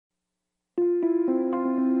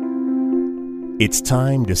It's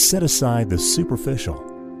time to set aside the superficial.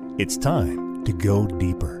 It's time to go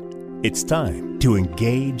deeper. It's time to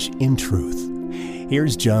engage in truth.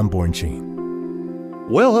 Here's John Bornschein.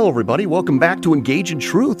 Well, hello, everybody. Welcome back to Engage in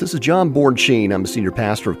Truth. This is John Bornschein. I'm a senior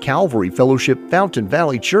pastor of Calvary Fellowship Fountain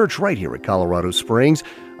Valley Church right here at Colorado Springs.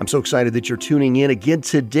 I'm so excited that you're tuning in again.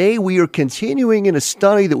 Today, we are continuing in a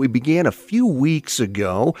study that we began a few weeks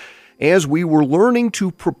ago as we were learning to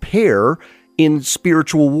prepare in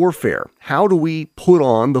spiritual warfare. How do we put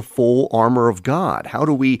on the full armor of God? How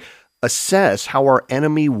do we assess how our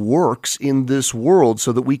enemy works in this world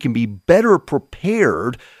so that we can be better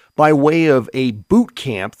prepared by way of a boot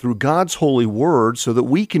camp through God's holy word so that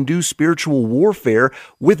we can do spiritual warfare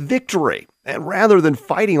with victory? And rather than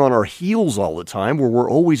fighting on our heels all the time, where we're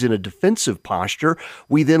always in a defensive posture,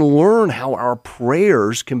 we then learn how our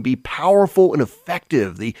prayers can be powerful and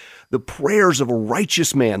effective. The prayers of a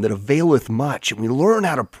righteous man that availeth much. And we learn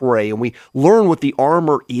how to pray, and we learn what the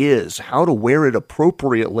armor is, how to wear it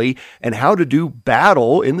appropriately, and how to do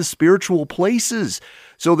battle in the spiritual places.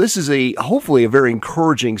 So this is hopefully a very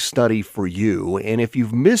encouraging study for you. And if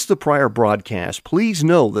you've missed the prior broadcast, please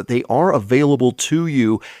know that they are available to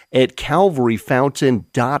you at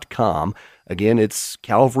calvaryfountain.com. Again, it's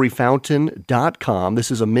calvaryfountain.com.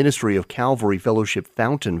 This is a ministry of Calvary Fellowship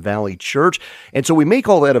Fountain Valley Church. And so we make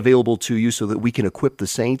all that available to you so that we can equip the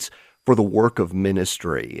saints for the work of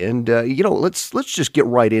ministry. And, let's just get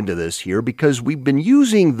right into this here, because we've been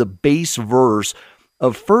using the base verse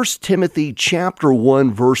of 1 Timothy chapter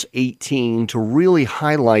 1, verse 18 to really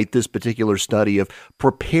highlight this particular study of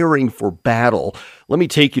preparing for battle. Let me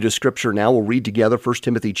take you to Scripture now. We'll read together 1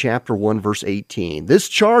 Timothy chapter 1, verse 18. This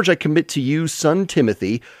charge I commit to you, son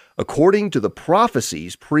Timothy, according to the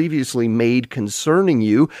prophecies previously made concerning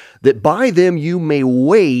you, that by them you may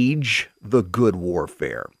wage the good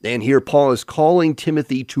warfare. And here Paul is calling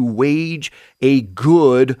Timothy to wage a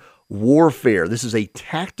good warfare. This is a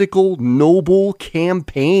tactical, noble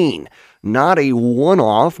campaign, not a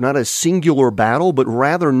one-off, not a singular battle, but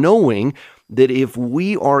rather knowing that if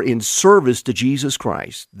we are in service to Jesus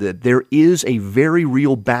Christ, that there is a very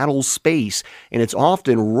real battle space, and it's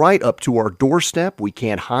often right up to our doorstep. We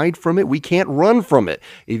can't hide from it. We can't run from it.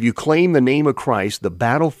 If you claim the name of Christ, the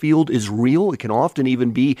battlefield is real. It can often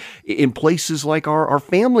even be in places like our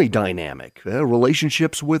family dynamic,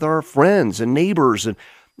 relationships with our friends and neighbors, and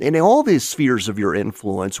in all these spheres of your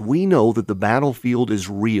influence, we know that the battlefield is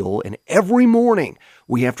real, and every morning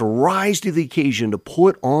we have to rise to the occasion to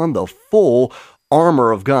put on the full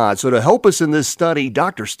armor of God. So to help us in this study,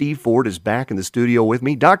 Dr. Steve Ford is back in the studio with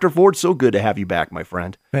me. Dr. Ford, so good to have you back, my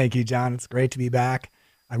friend. Thank you, John. It's great to be back.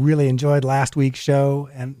 I really enjoyed last week's show,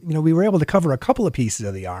 and we were able to cover a couple of pieces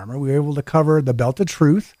of the armor. We were able to cover the belt of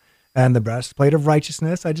truth and the breastplate of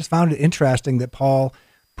righteousness. I just found it interesting that Paul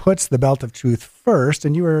puts the belt of truth first,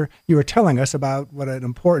 and you were telling us about what an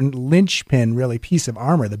important linchpin, really, piece of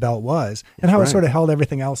armor the belt was, and how it sort of held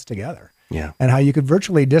everything else together. Yeah, and how you could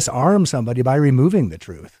virtually disarm somebody by removing the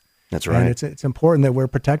truth. That's right. And it's important that we're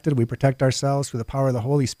protected. We protect ourselves through the power of the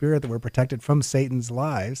Holy Spirit, that we're protected from Satan's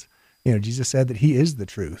lies. Jesus said that He is the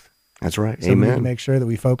truth. That's right. So Amen. we need to make sure that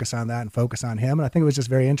we focus on that and focus on Him. And I think it was just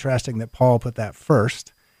very interesting that Paul put that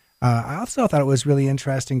first. I also thought it was really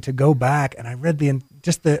interesting to go back, and I read the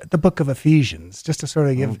book of Ephesians, just to sort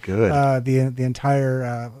of give the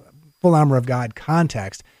entire full armor of God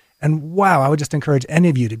context. And wow, I would just encourage any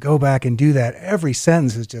of you to go back and do that. Every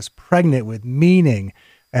sentence is just pregnant with meaning.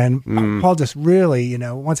 And Paul just really,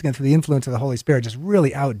 once again, through the influence of the Holy Spirit, just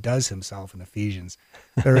really outdoes himself in Ephesians.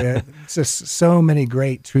 There are just so many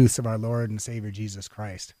great truths of our Lord and Savior Jesus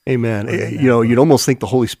Christ. Amen. You'd almost think the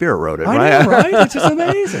Holy Spirit wrote it, right? I know, right? It's just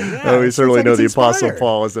amazing. Yeah, we certainly know the Apostle inspired.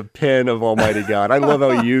 Paul is a pen of Almighty God. I love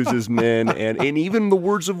how he uses men and even the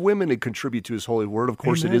words of women to contribute to his holy word. Of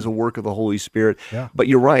course, Amen. It is a work of the Holy Spirit. Yeah. But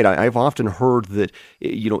you're right. I've often heard that,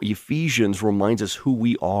 Ephesians reminds us who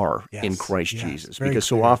we are in Christ Jesus. Because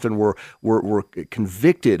so often we're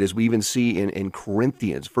convicted, as we even see in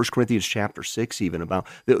Corinthians, 1 Corinthians chapter 6 even, about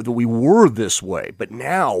that we were this way, but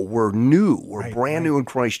now we're new. We're brand new in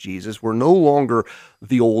Christ Jesus. We're no longer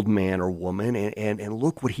the old man or woman. And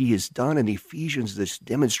look what he has done in Ephesians. This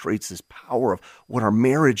demonstrates this power of what our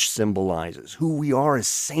marriage symbolizes, who we are as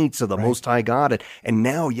saints of the Most High God. And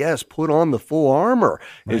now, yes, put on the full armor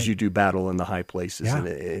as you do battle in the high places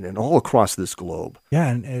and all across this globe. Yeah,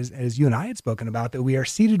 and as you and I had spoken about, that we are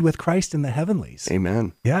seated with Christ in the heavenlies.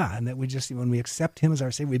 Amen. Yeah, and that when we accept Him as our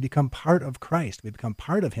Savior, we become part of Christ. We become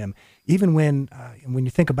part of Him. Even when you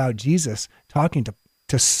think about Jesus talking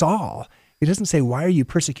to Saul, He doesn't say, why are you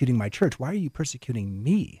persecuting my church? Why are you persecuting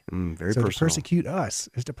me? Very so personal. to persecute us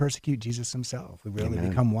is to persecute Jesus himself. We really Amen.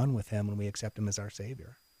 become one with him when we accept him as our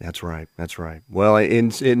Savior. That's right. That's right. Well,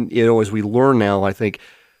 as we learn now, I think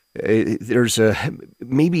there's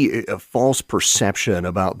maybe a false perception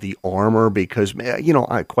about the armor because,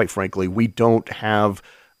 quite frankly, we don't have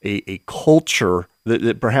a culture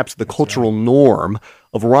that perhaps the cultural norm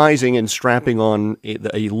of rising and strapping on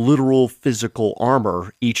a literal physical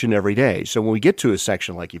armor each and every day. So when we get to a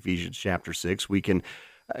section like Ephesians chapter 6, we can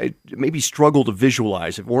maybe struggle to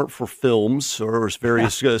visualize. If it weren't for films or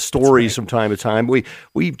various stories from time to time,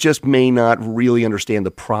 we just may not really understand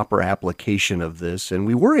the proper application of this. And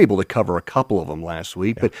we were able to cover a couple of them last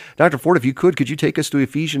week. Yeah. But Dr. Ford, if you could you take us to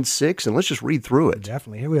Ephesians 6 and let's just read through it?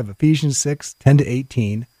 Definitely. Here we have Ephesians 6, 10 to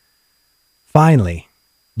 18. Finally,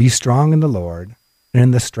 be strong in the Lord and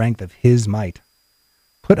in the strength of his might.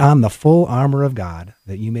 Put on the full armor of God,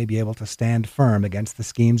 that you may be able to stand firm against the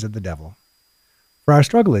schemes of the devil. For our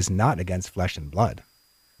struggle is not against flesh and blood,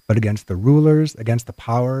 but against the rulers, against the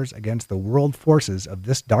powers, against the world forces of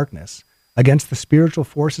this darkness, against the spiritual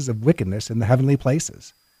forces of wickedness in the heavenly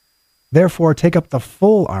places. Therefore, take up the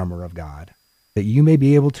full armor of God, that you may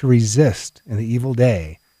be able to resist in the evil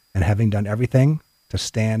day, and having done everything, to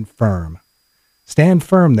stand firm. Stand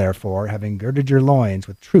firm, therefore, having girded your loins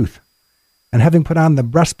with truth, and having put on the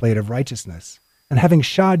breastplate of righteousness, and having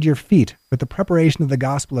shod your feet with the preparation of the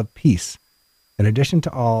gospel of peace, in addition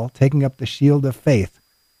to all, taking up the shield of faith,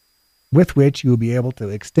 with which you will be able to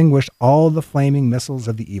extinguish all the flaming missiles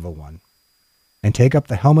of the evil one. And take up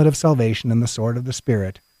the helmet of salvation and the sword of the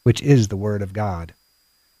Spirit, which is the word of God.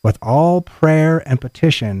 With all prayer and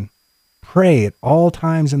petition, pray at all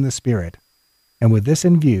times in the Spirit, and with this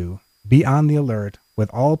in view, be on the alert with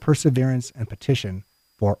all perseverance and petition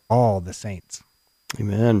for all the saints.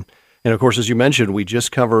 Amen. And of course, as you mentioned, we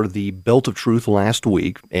just covered the belt of truth last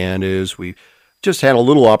week, and as we just had a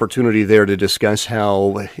little opportunity there to discuss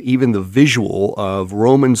how even the visual of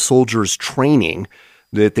Roman soldiers training,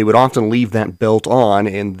 that they would often leave that belt on,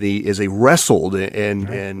 and as they wrestled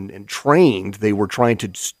and trained, they were trying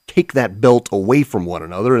to take that belt away from one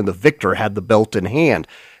another, and the victor had the belt in hand.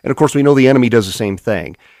 And of course, we know the enemy does the same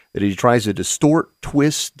thing, that he tries to distort,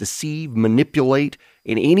 twist, deceive, manipulate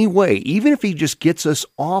in any way. Even if he just gets us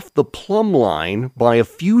off the plumb line by a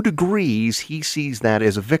few degrees, he sees that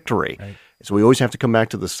as a victory. Right. So we always have to come back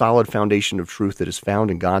to the solid foundation of truth that is found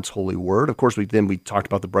in God's holy word. Of course, we talked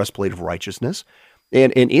about the breastplate of righteousness.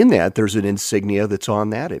 And in that, there's an insignia that's on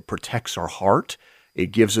that. It protects our heart. It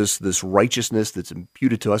gives us this righteousness that's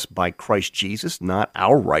imputed to us by Christ Jesus, not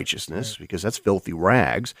our righteousness, because that's filthy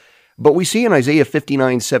rags. But we see in Isaiah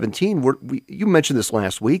 59:17, you mentioned this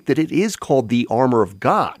last week, that it is called the armor of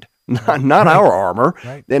God, not our armor.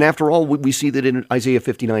 Right. And after all, we see that in Isaiah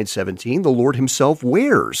 59:17, the Lord himself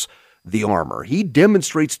wears the armor. He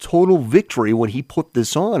demonstrates total victory when he put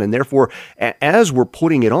this on, and therefore, as we're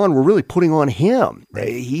putting it on, we're really putting on him.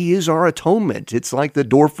 He is our atonement. It's like the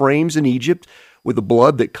door frames in Egypt with the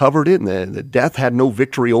blood that covered it, and the death had no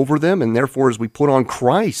victory over them, and therefore, as we put on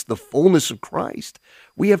Christ, the fullness of Christ,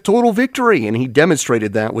 we have total victory, and he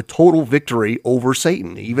demonstrated that with total victory over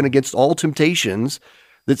Satan, even against all temptations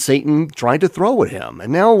that Satan tried to throw at him.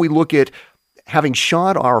 And now we look at having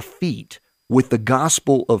shod our feet with the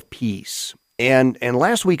gospel of peace. And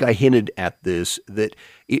last week I hinted at this, that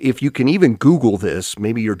if you can even Google this,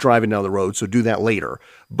 maybe you're driving down the road, so do that later.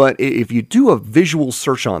 But if you do a visual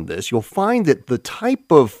search on this, you'll find that the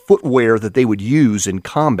type of footwear that they would use in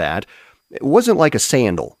combat, it wasn't like a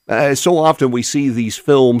sandal. So often we see these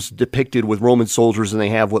films depicted with Roman soldiers, and they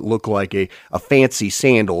have what look like a fancy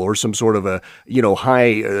sandal or some sort of a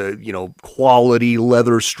high quality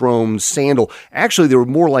leather-strome sandal. Actually, they were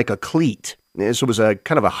more like a cleat. So it was a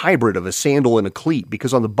kind of a hybrid of a sandal and a cleat,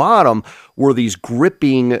 because on the bottom were these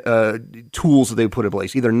gripping tools that they put in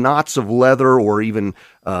place, either knots of leather or even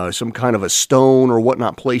some kind of a stone or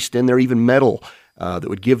whatnot placed in there, even metal that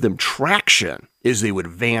would give them traction as they would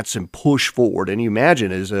advance and push forward. And you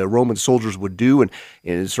imagine, as Roman soldiers would do,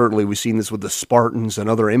 and certainly we've seen this with the Spartans and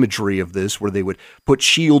other imagery of this, where they would put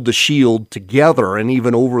shield to shield together and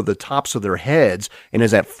even over the tops of their heads. And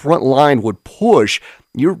as that front line would push,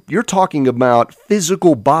 you're talking about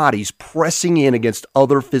physical bodies pressing in against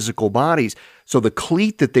other physical bodies. So the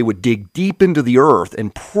cleat that they would dig deep into the earth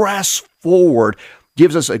and press forward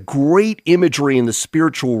gives us a great imagery in the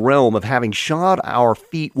spiritual realm of having shod our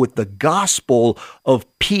feet with the gospel of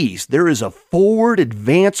peace. There is a forward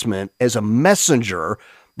advancement as a messenger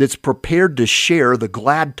that's prepared to share the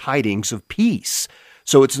glad tidings of peace.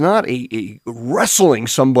 So it's not a wrestling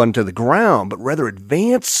someone to the ground, but rather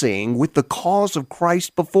advancing with the cause of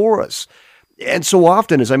Christ before us. And so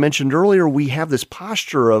often, as I mentioned earlier, we have this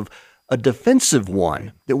posture of a defensive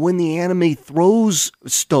one, that when the enemy throws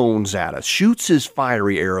stones at us, shoots his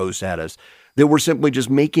fiery arrows at us, that we're simply just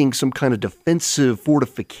making some kind of defensive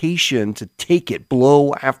fortification to take it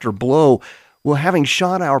blow after blow. Well, having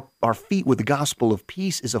shod our feet with the gospel of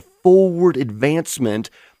peace is a forward advancement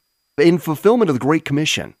in fulfillment of the Great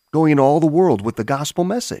Commission, going into all the world with the gospel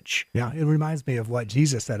message. Yeah, it reminds me of what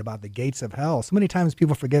Jesus said about the gates of hell. So many times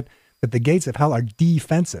people forget that the gates of hell are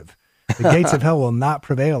defensive. The gates of hell will not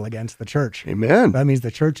prevail against the church. Amen. That means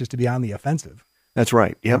the church is to be on the offensive. That's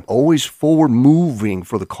right. Yep. Always forward moving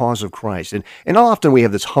for the cause of Christ. And often we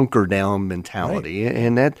have this hunker down mentality, right.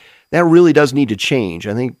 And that really does need to change.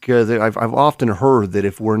 I think that I've often heard that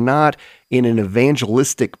if we're not in an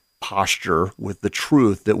evangelistic posture with the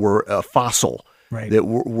truth, that we're a fossil, right. That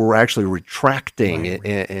we're actually retracting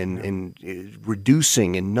and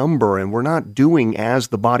reducing in number, and we're not doing as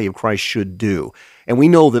the body of Christ should do. And we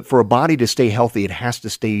know that for a body to stay healthy, it has to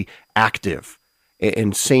stay active.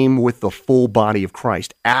 And same with the full body of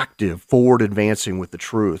Christ, active, forward advancing with the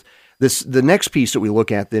truth. The next piece that we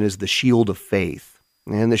look at then is the shield of faith.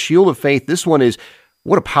 And the shield of faith, this one is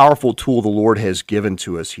what a powerful tool the Lord has given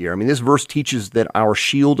to us here. I mean, this verse teaches that our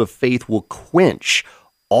shield of faith will quench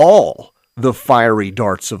all the fiery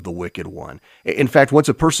darts of the wicked one. In fact, once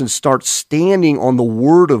a person starts standing on the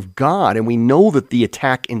word of God, and we know that the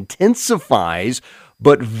attack intensifies,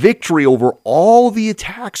 but victory over all the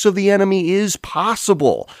attacks of the enemy is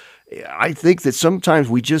possible. I think that sometimes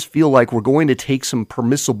we just feel like we're going to take some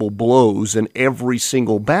permissible blows in every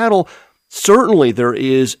single battle. Certainly there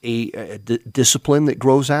is a discipline that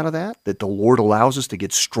grows out of that the Lord allows us to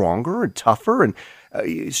get stronger and tougher and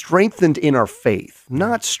strengthened in our faith,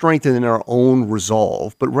 not strengthened in our own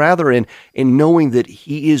resolve, but rather in knowing that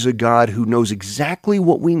He is a God who knows exactly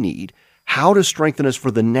what we need, how to strengthen us for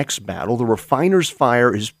the next battle. The refiner's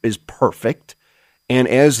fire is perfect, and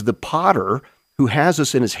as the potter who has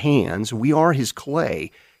us in His hands, we are His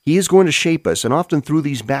clay. He is going to shape us, and often through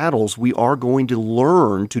these battles, we are going to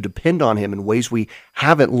learn to depend on Him in ways we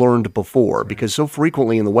haven't learned before, because so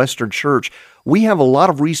frequently in the Western church, we have a lot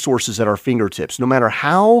of resources at our fingertips, no matter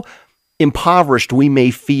how impoverished we may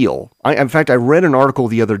feel. In fact, I read an article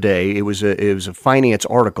the other day. It was a finance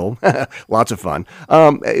article, lots of fun.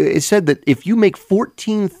 It said that if you make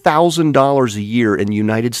 $14,000 a year in the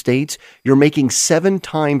United States, you're making 7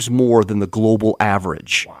 times more than the global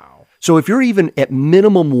average. Wow. So if you're even at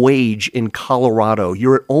minimum wage in Colorado,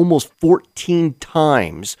 you're at almost 14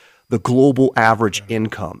 times the global average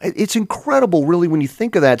income. It's incredible, really, when you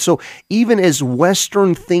think of that. So even as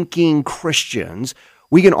Western-thinking Christians,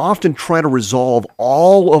 we can often try to resolve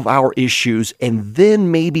all of our issues and then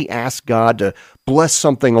maybe ask God to bless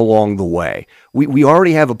something along the way. We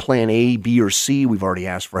already have a plan A, B, or C. We've already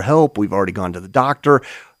asked for help. We've already gone to the doctor.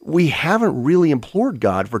 We haven't really implored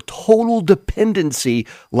God for total dependency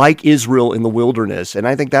like Israel in the wilderness. And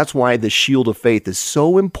I think that's why the shield of faith is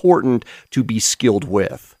so important to be skilled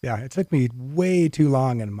with. Yeah, it took me way too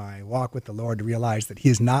long in my walk with the Lord to realize that He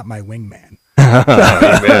is not my wingman.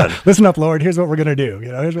 Amen. Listen up, Lord. Here's what we're going to do.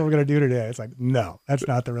 Here's what we're going to do today. It's like, no, that's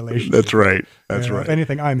not the relationship. That's right. That's right. If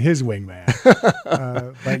anything, I'm His wingman.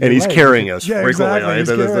 And He's carrying us frequently. Exactly. He's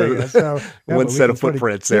carrying us. So, one set of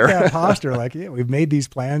footprints there. That posture, like, we've made these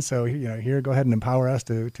plans, so here, go ahead and empower us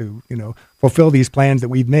to fulfill these plans that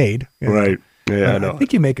we've made. Right. Yeah, I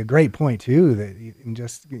think you make a great point too. That in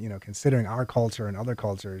just considering our culture and other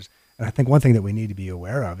cultures, and I think one thing that we need to be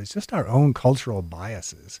aware of is just our own cultural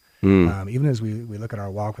biases. Even as we look at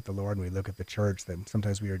our walk with the Lord and we look at the church, that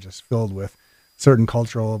sometimes we are just filled with certain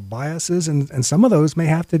cultural biases, and some of those may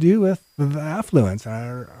have to do with the affluence,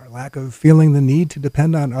 our lack of feeling the need to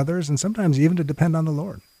depend on others, and sometimes even to depend on the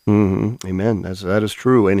Lord. Mm-hmm. Amen. That is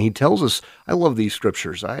true. And He tells us, I love these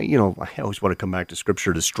scriptures. I always want to come back to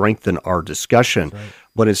scripture to strengthen our discussion. Right.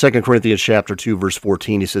 But in 2 Corinthians chapter 2, verse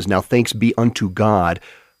 14, He says, "Now thanks be unto God,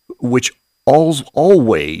 which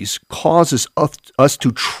always causes us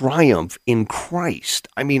to triumph in Christ."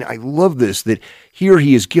 I mean, I love this, that here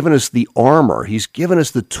He has given us the armor. He's given us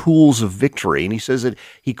the tools of victory. And He says that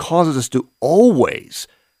He causes us to always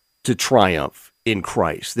to triumph in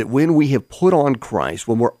Christ, that when we have put on Christ,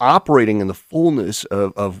 when we're operating in the fullness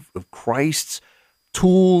of Christ's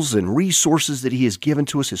tools and resources that He has given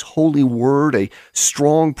to us, His holy word, a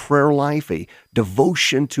strong prayer life, a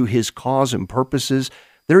devotion to His cause and purposes,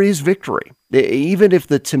 there is victory. Even if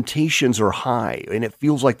the temptations are high and it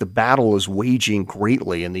feels like the battle is waging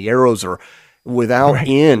greatly and the arrows are without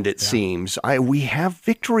end, it seems, we have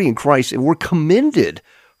victory in Christ, and we're commended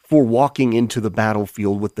for walking into the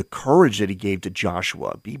battlefield with the courage that he gave to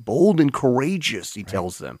Joshua. Be bold and courageous, he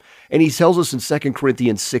tells them. And he tells us in 2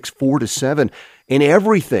 Corinthians 6:4-7, in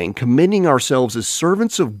everything, commending ourselves as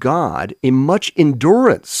servants of God in much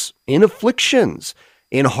endurance, in afflictions,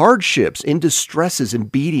 in hardships, in distresses, in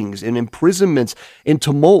beatings, in imprisonments, in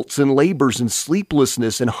tumults, in labors, in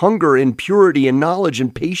sleeplessness, in hunger, in purity, in knowledge,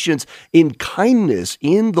 in patience, in kindness,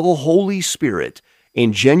 in the Holy Spirit,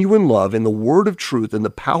 in genuine love, in the word of truth, in the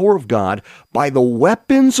power of God, by the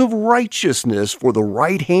weapons of righteousness for the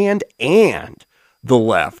right hand and the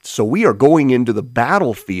left. So we are going into the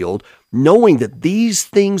battlefield knowing that these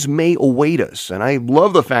things may await us. And I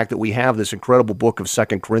love the fact that we have this incredible book of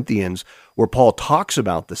 2 Corinthians where Paul talks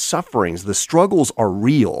about the sufferings. The struggles are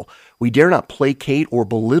real. We dare not placate or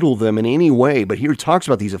belittle them in any way, but here he talks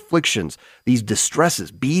about these afflictions, these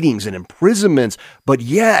distresses, beatings, and imprisonments, but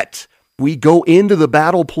yet we go into the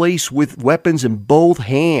battle place with weapons in both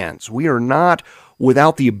hands. We are not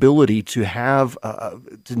without the ability to have,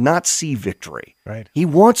 to not see victory. Right. He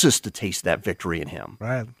wants us to taste that victory in him.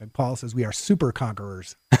 Right. And Paul says we are super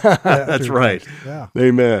conquerors. That's right. Yeah.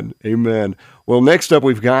 Amen. Amen. Well, next up,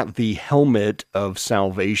 we've got the helmet of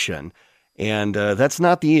salvation. And that's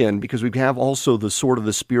not the end, because we have also the sword of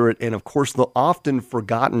the Spirit and, of course, the often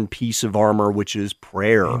forgotten piece of armor, which is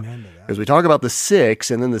prayer. Amen to that. Because we talk about the 6th,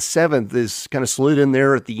 and then the 7th is kind of slid in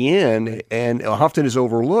there at the end and often is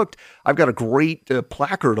overlooked. I've got a great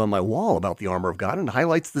placard on my wall about the armor of God, and it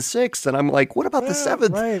highlights the 6th. And I'm like, what about the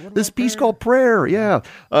 7th? Right. This piece called prayer. Yeah.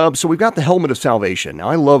 So we've got the helmet of salvation. Now,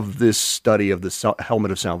 I love this study of the helmet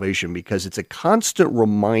of salvation because it's a constant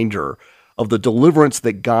reminder of the deliverance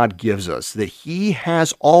that God gives us, that he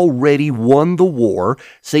has already won the war.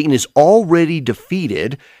 Satan is already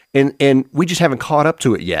defeated, and we just haven't caught up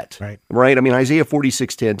to it yet. Right? I mean, Isaiah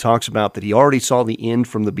 46:10 talks about that he already saw the end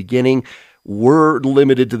from the beginning. We're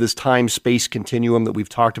limited to this time-space continuum that we've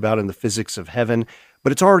talked about in the physics of heaven,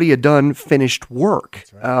 but it's already a done, finished work.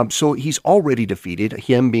 Right. So he's already defeated,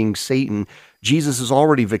 him being Satan. Jesus is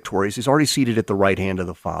already victorious. He's already seated at the right hand of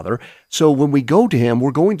the Father. So when we go to him,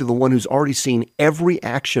 we're going to the one who's already seen every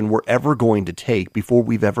action we're ever going to take before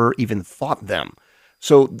we've ever even thought them.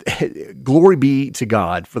 So glory be to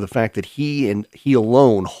God for the fact that he and he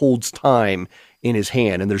alone holds time in his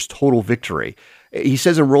hand, and there's total victory. He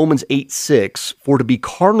says in Romans 8:6, for to be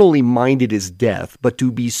carnally minded is death, but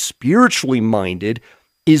to be spiritually minded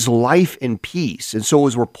is life and peace. And so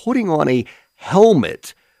as we're putting on a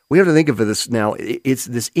helmet, we have to think of this now. It's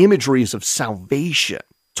this imagery is of salvation,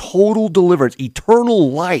 total deliverance,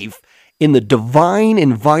 eternal life in the divine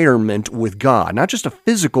environment with God, not just a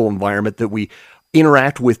physical environment that we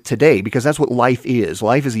interact with today, because that's what life is.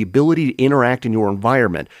 Life is the ability to interact in your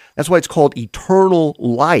environment. That's why it's called eternal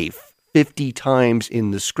life 50 times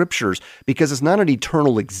in the scriptures, because it's not an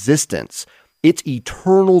eternal existence. It's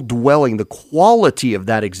eternal dwelling, the quality of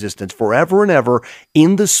that existence forever and ever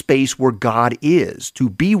in the space where God is, to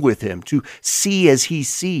be with him, to see as he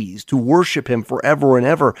sees, to worship him forever and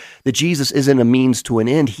ever. That Jesus isn't a means to an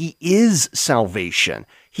end. He is salvation.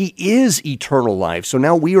 He is eternal life. So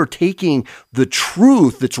now we are taking the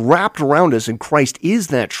truth that's wrapped around us, and Christ is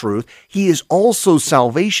that truth. He is also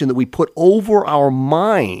salvation that we put over our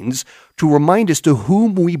minds to remind us to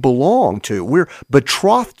whom we belong to. We're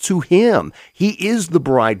betrothed to him. He is the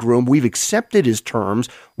bridegroom. We've accepted his terms.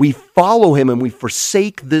 We follow him, and we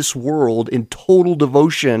forsake this world in total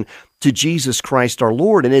devotion to Jesus Christ our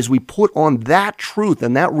Lord. And as we put on that truth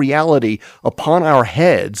and that reality upon our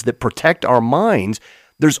heads that protect our minds,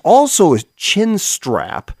 there's also a chin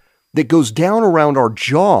strap that goes down around our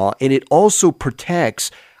jaw, and it also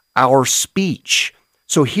protects our speech.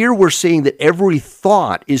 So here we're saying that every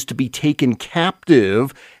thought is to be taken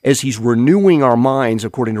captive as he's renewing our minds,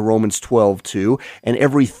 according to Romans 12:2, and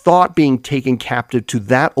every thought being taken captive to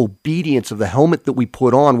that obedience of the helmet that we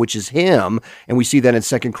put on, which is him. And we see that in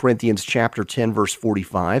 2 Corinthians chapter 10, verse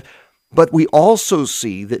 45. But we also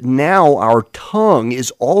see that now our tongue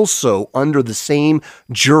is also under the same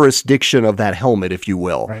jurisdiction of that helmet, if you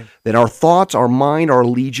will. Right. That our thoughts, our mind, our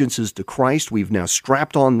allegiance is to Christ. We've now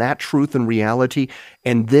strapped on that truth and reality,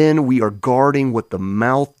 and then we are guarding what the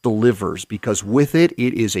mouth delivers, because with it,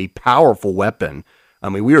 it is a powerful weapon. I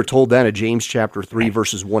mean, we are told that in James chapter 3,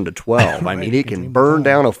 verses 1-12. I mean, it can burn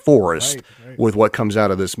down a forest with what comes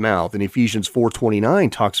out of this mouth. And Ephesians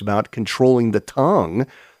 4:29 talks about controlling the tongue.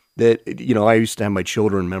 That, you know, I used to have my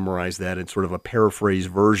children memorize that in sort of a paraphrase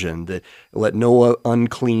version, that let no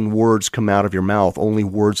unclean words come out of your mouth, only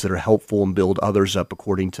words that are helpful and build others up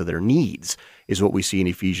according to their needs, is what we see in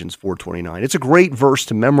Ephesians 4:29. It's a great verse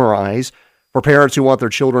to memorize For parents who want their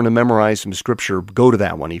children to memorize some scripture, go to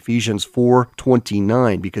that one, Ephesians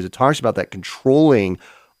 4:29, because it talks about that controlling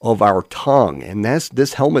of our tongue. And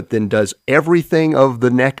this helmet then does everything of the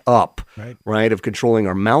neck up, right? Of controlling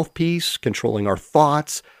our mouthpiece, controlling our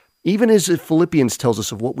thoughts, even as Philippians tells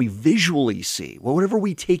us of what we visually see, whatever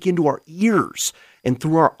we take into our ears and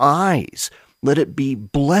through our eyes. Let it be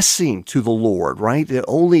blessing to the Lord, right? That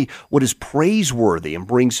only what is praiseworthy and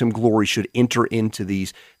brings him glory should enter into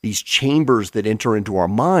these chambers that enter into our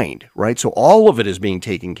mind, right? So all of it is being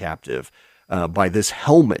taken captive by this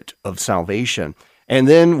helmet of salvation. And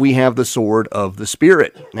then we have the sword of the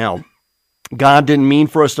Spirit. Now, God didn't mean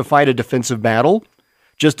for us to fight a defensive battle,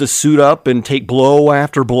 just to suit up and take blow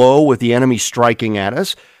after blow with the enemy striking at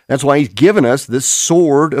us. That's why he's given us this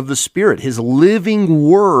sword of the Spirit, his living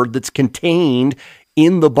word that's contained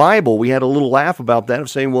in the Bible. We had a little laugh about that of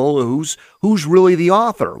saying, well, who's really the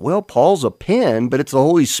author? Well, Paul's a pen, but it's the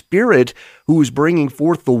Holy Spirit who is bringing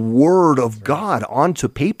forth the word of God onto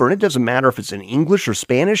paper. And it doesn't matter if it's in English or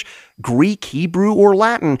Spanish, Greek, Hebrew, or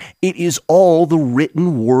Latin. It is all the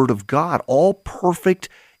written word of God, all perfect,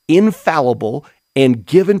 infallible, and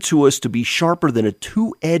given to us to be sharper than a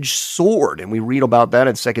two-edged sword. And we read about that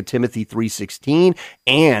in 2 Timothy 3:16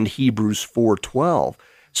 and Hebrews 4:12.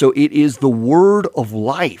 So it is the word of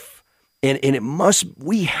life. And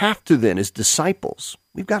we have to then, as disciples,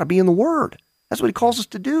 we've got to be in the word. That's what he calls us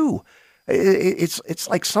to do. It's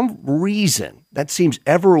like some reason that seems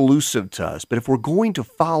ever elusive to us. But if we're going to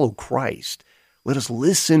follow Christ, let us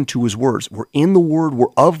listen to his words. We're in the word, we're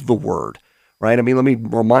of the word. Right? I mean, let me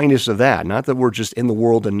remind us of that. Not that we're just in the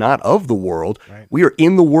world and not of the world. Right. We are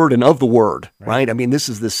in the Word and of the Word, right? I mean, this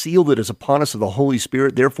is the seal that is upon us of the Holy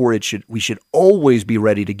Spirit. Therefore, we should always be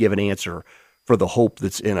ready to give an answer for the hope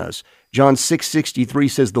that's in us. John 6:63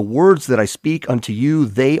 says, "The words that I speak unto you,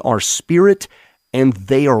 they are spirit and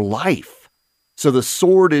they are life." So the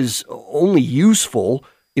sword is only useful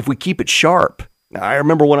if we keep it sharp. Now, I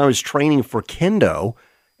remember when I was training for kendo,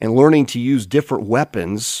 and learning to use different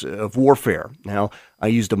weapons of warfare. Now, I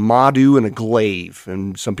used a Madu and a glaive,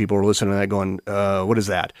 and some people are listening to that going, what is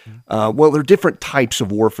that? Well, they're different types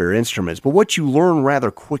of warfare instruments, but what you learn rather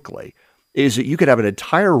quickly is that you could have an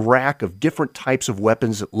entire rack of different types of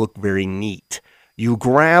weapons that look very neat. You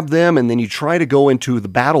grab them, and then you try to go into the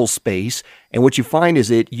battle space, and what you find is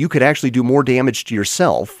that you could actually do more damage to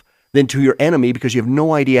yourself than to your enemy because you have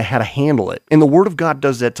no idea how to handle it. And the Word of God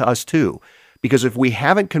does that to us too. Because if we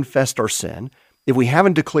haven't confessed our sin, if we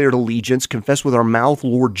haven't declared allegiance, confessed with our mouth,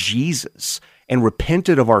 Lord Jesus, and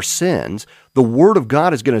repented of our sins, the Word of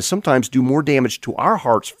God is going to sometimes do more damage to our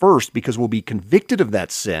hearts first because we'll be convicted of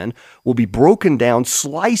that sin, we'll be broken down,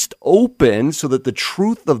 sliced open so that the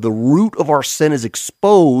truth of the root of our sin is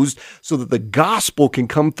exposed so that the gospel can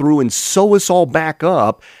come through and sew us all back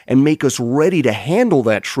up and make us ready to handle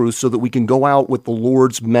that truth so that we can go out with the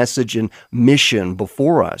Lord's message and mission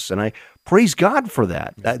before us. And I praise God for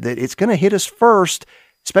that it's going to hit us first,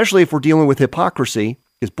 especially if we're dealing with hypocrisy,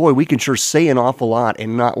 because, boy, we can sure say an awful lot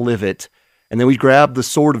and not live it. And then we grab the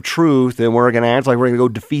sword of truth, and we're going to act like we're going to go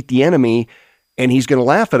defeat the enemy, and he's going to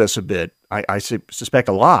laugh at us a bit. I suspect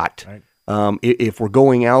a lot. Right. If we're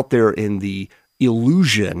going out there in the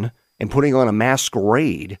illusion and putting on a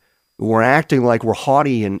masquerade, we're acting like we're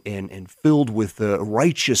haughty and filled with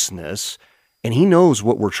righteousness, and he knows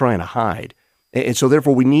what we're trying to hide. And so,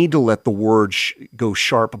 therefore, we need to let the word go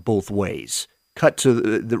sharp both ways, cut to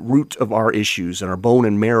the root of our issues and our bone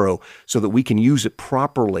and marrow so that we can use it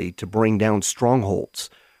properly to bring down strongholds,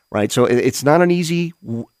 right? So it's not an easy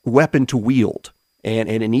weapon to wield, and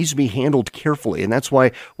it needs to be handled carefully. And that's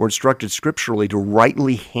why we're instructed scripturally to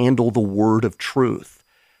rightly handle the word of truth.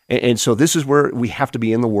 And so this is where we have to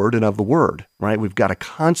be in the word and of the word, right? We've got to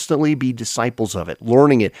constantly be disciples of it,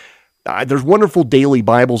 learning it. There's wonderful daily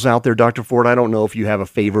Bibles out there, Dr. Ford. I don't know if you have a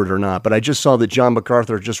favorite or not, but I just saw that John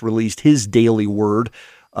MacArthur just released his daily word,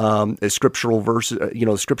 a scriptural verse.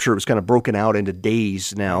 Scripture was kind of broken out into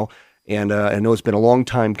days now, and I know it's been a long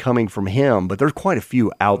time coming from him, but there's quite a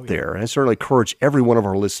few out there. And I certainly encourage every one of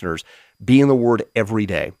our listeners, be in the word every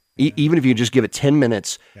day. Even if you just give it 10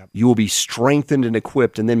 minutes, you will be strengthened and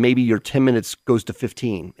equipped, and then maybe your 10 minutes goes to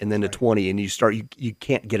 15 and then to 20, and you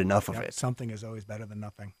can't get enough of it. Something is always better than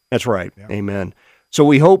nothing. That's right. Amen. So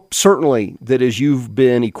we hope certainly that as you've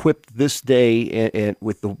been equipped this day and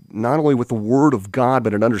with not only with the Word of God,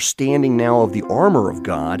 but an understanding now of the armor of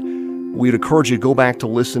God, we'd encourage you to go back to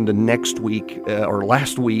listen to next week or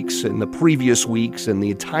last week's and the previous weeks and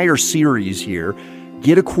the entire series here.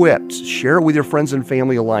 Get equipped. Share it with your friends and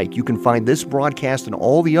family alike. You can find this broadcast and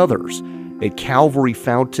all the others at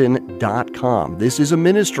calvaryfountain.com. calvaryfellowshipfountain.com. This is a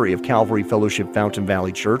ministry of Calvary Fellowship Fountain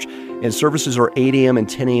Valley Church, and services are 8 a.m. and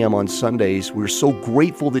 10 a.m. on Sundays. We're so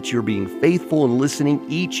grateful that you're being faithful and listening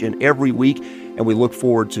each and every week, and we look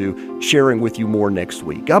forward to sharing with you more next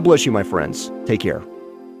week. God bless you, my friends. Take care.